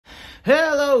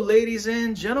Hello, ladies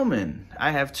and gentlemen.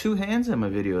 I have two hands in my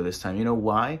video this time. You know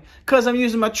why? Because I'm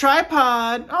using my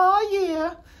tripod. Oh,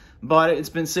 yeah. Bought it. It's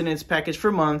been sitting in its package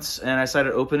for months, and I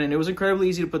decided to open it, and it was incredibly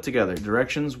easy to put together.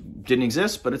 Directions didn't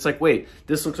exist, but it's like, wait,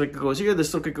 this looks like it goes here,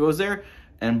 this looks like it goes there,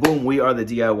 and boom, we are the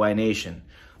DIY nation.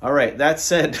 All right, that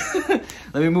said,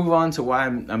 let me move on to why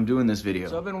I'm doing this video.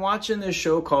 So I've been watching this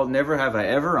show called Never Have I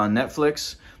Ever on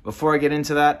Netflix. Before I get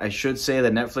into that, I should say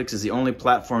that Netflix is the only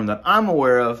platform that I'm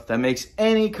aware of that makes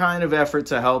any kind of effort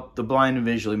to help the blind and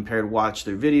visually impaired watch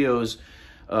their videos.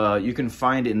 You can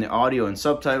find it in the audio and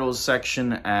subtitles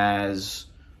section as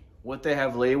what they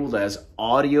have labeled as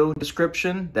audio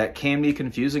description. That can be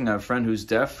confusing. I have a friend who's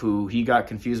deaf who he got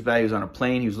confused by. He was on a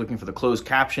plane. He was looking for the closed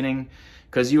captioning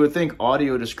because you would think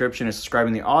audio description is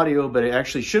describing the audio, but it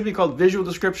actually should be called visual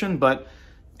description. But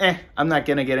I'm not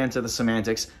going to get into the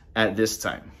semantics at this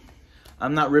time.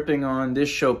 I'm not ripping on this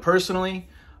show personally.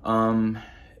 I'm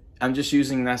just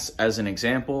using this as an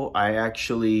example. I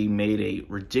actually made a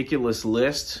ridiculous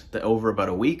list that over about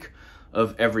a week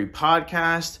of every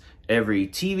podcast, every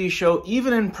TV show,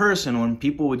 even in person when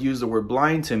people would use the word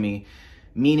blind to me,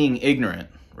 meaning ignorant,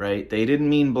 right? They didn't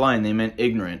mean blind, they meant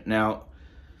ignorant. Now,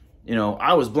 you know,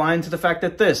 I was blind to the fact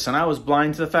that this, and I was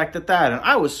blind to the fact that that, and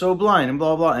I was so blind, and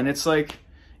blah, blah, and it's like,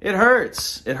 it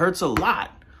hurts. It hurts a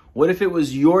lot. What if it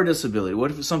was your disability?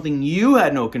 What if it's something you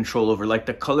had no control over, like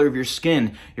the color of your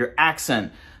skin, your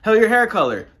accent, hell, your hair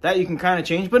color? That you can kind of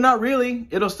change, but not really.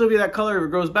 It'll still be that color if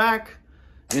it grows back.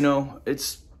 You know, it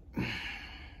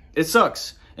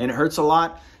sucks, and it hurts a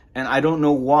lot, and I don't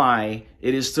know why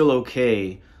it is still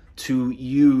okay to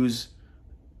use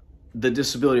the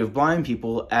disability of blind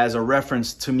people as a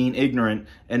reference to mean ignorant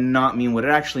and not mean what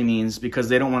it actually means because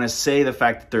they don't want to say the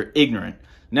fact that they're ignorant.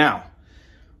 Now,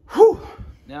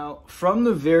 from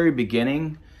the very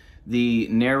beginning, the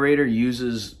narrator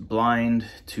uses blind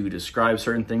to describe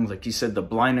certain things. Like he said, the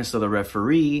blindness of the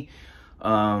referee.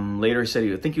 Later,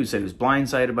 I think he said he was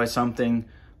blindsided by something.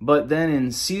 But then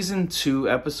in season 2,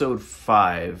 episode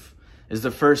 5, is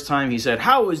the first time he said,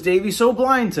 "How was Davey so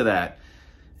blind to that?"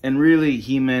 And really,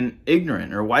 he meant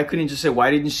ignorant. Or why couldn't he just say, "Why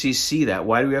didn't she see that?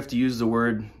 Why do we have to use the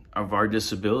word of our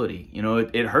disability?" You know,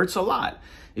 it hurts a lot.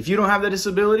 If you don't have the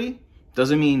disability,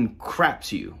 doesn't mean crap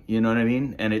to you. You know what I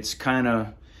mean? And it's kind of,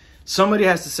 somebody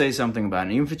has to say something about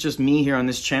it. Even if it's just me here on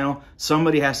this channel,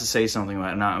 somebody has to say something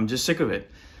about it. Now, I'm just sick of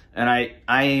it. And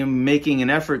I am making an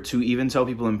effort to even tell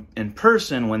people in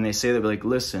person when they say that, like,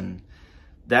 listen,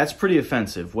 that's pretty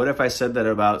offensive. What if I said that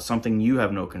about something you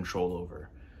have no control over?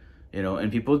 You know, and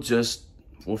people just,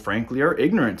 well, frankly, are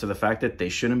ignorant to the fact that they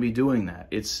shouldn't be doing that.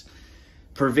 It's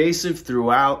pervasive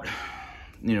throughout,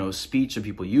 you know, speech that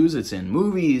people use. It's in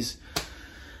movies,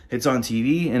 it's on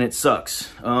TV, and it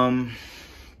sucks.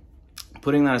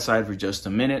 Putting that aside for just a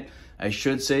minute, I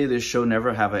should say this show,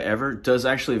 Never Have I Ever, does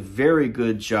actually a very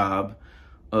good job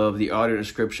of the audio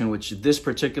description, which this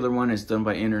particular one is done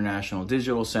by International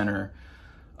Digital Center.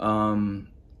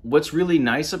 What's really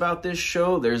nice about this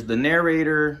show, there's the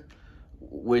narrator,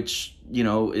 which, you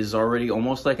know, is already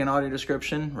almost like an audio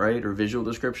description, right? Or visual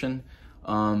description.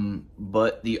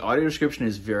 But the audio description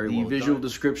is very well done. The visual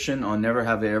description on Never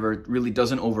Have I Ever really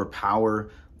doesn't overpower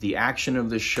the action of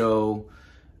the show.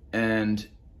 And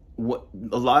what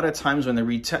a lot of times when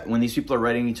when these people are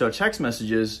writing each other text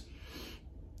messages,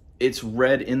 it's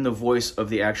read in the voice of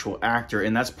the actual actor,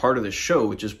 and that's part of the show,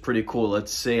 which is pretty cool.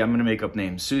 Let's say, I'm gonna make up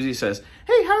names. Susie says,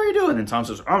 "Hey, how are you doing?" And Tom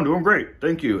says, "I'm doing great,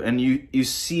 thank you." And you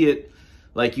see it,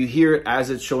 like you hear it as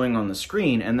it's showing on the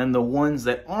screen, and then the ones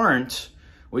that aren't,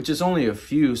 which is only a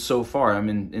few so far. I'm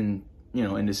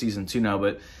into season 2 now,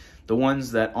 but the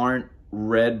ones that aren't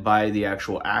read by the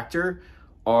actual actor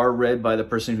are read by the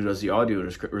person who does the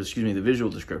the visual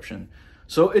description.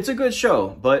 So it's a good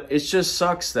show, but it just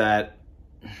sucks that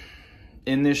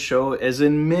in this show, as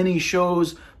in many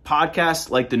shows, podcasts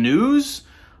like the news,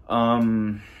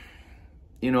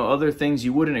 you know, other things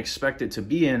you wouldn't expect it to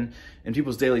be in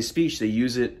people's daily speech, they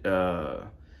use it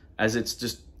as it's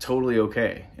just totally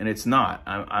okay, and it's not.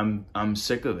 I'm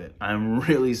sick of it. I'm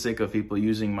really sick of people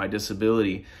using my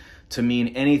disability to mean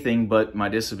anything but my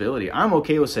disability. I'm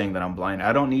okay with saying that I'm blind.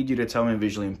 I don't need you to tell me I'm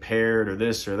visually impaired or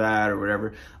this or that or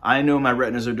whatever. I know my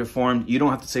retinas are deformed. You don't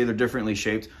have to say they're differently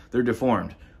shaped. They're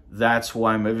deformed. That's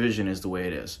why my vision is the way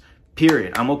it is.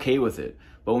 Period. I'm okay with it.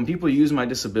 But when people use my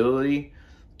disability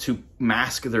to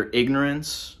mask their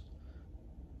ignorance,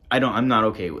 I'm not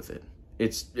okay with it.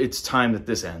 It's time that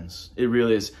this ends. It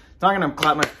really is. It's not gonna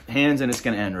clap my hands and it's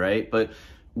gonna end, right? But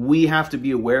we have to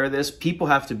be aware of this. People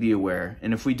have to be aware.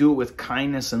 And if we do it with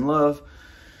kindness and love,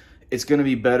 it's going to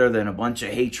be better than a bunch of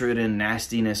hatred and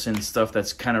nastiness and stuff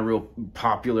that's kind of real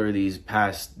popular these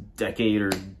past decade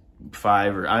or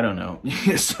 5, or I don't know.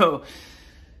 So,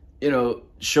 you know,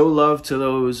 show love to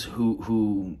those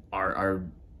who are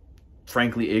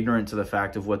frankly ignorant to the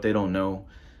fact of what they don't know,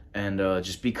 and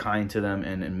just be kind to them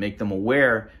and make them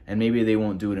aware, and maybe they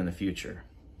won't do it in the future.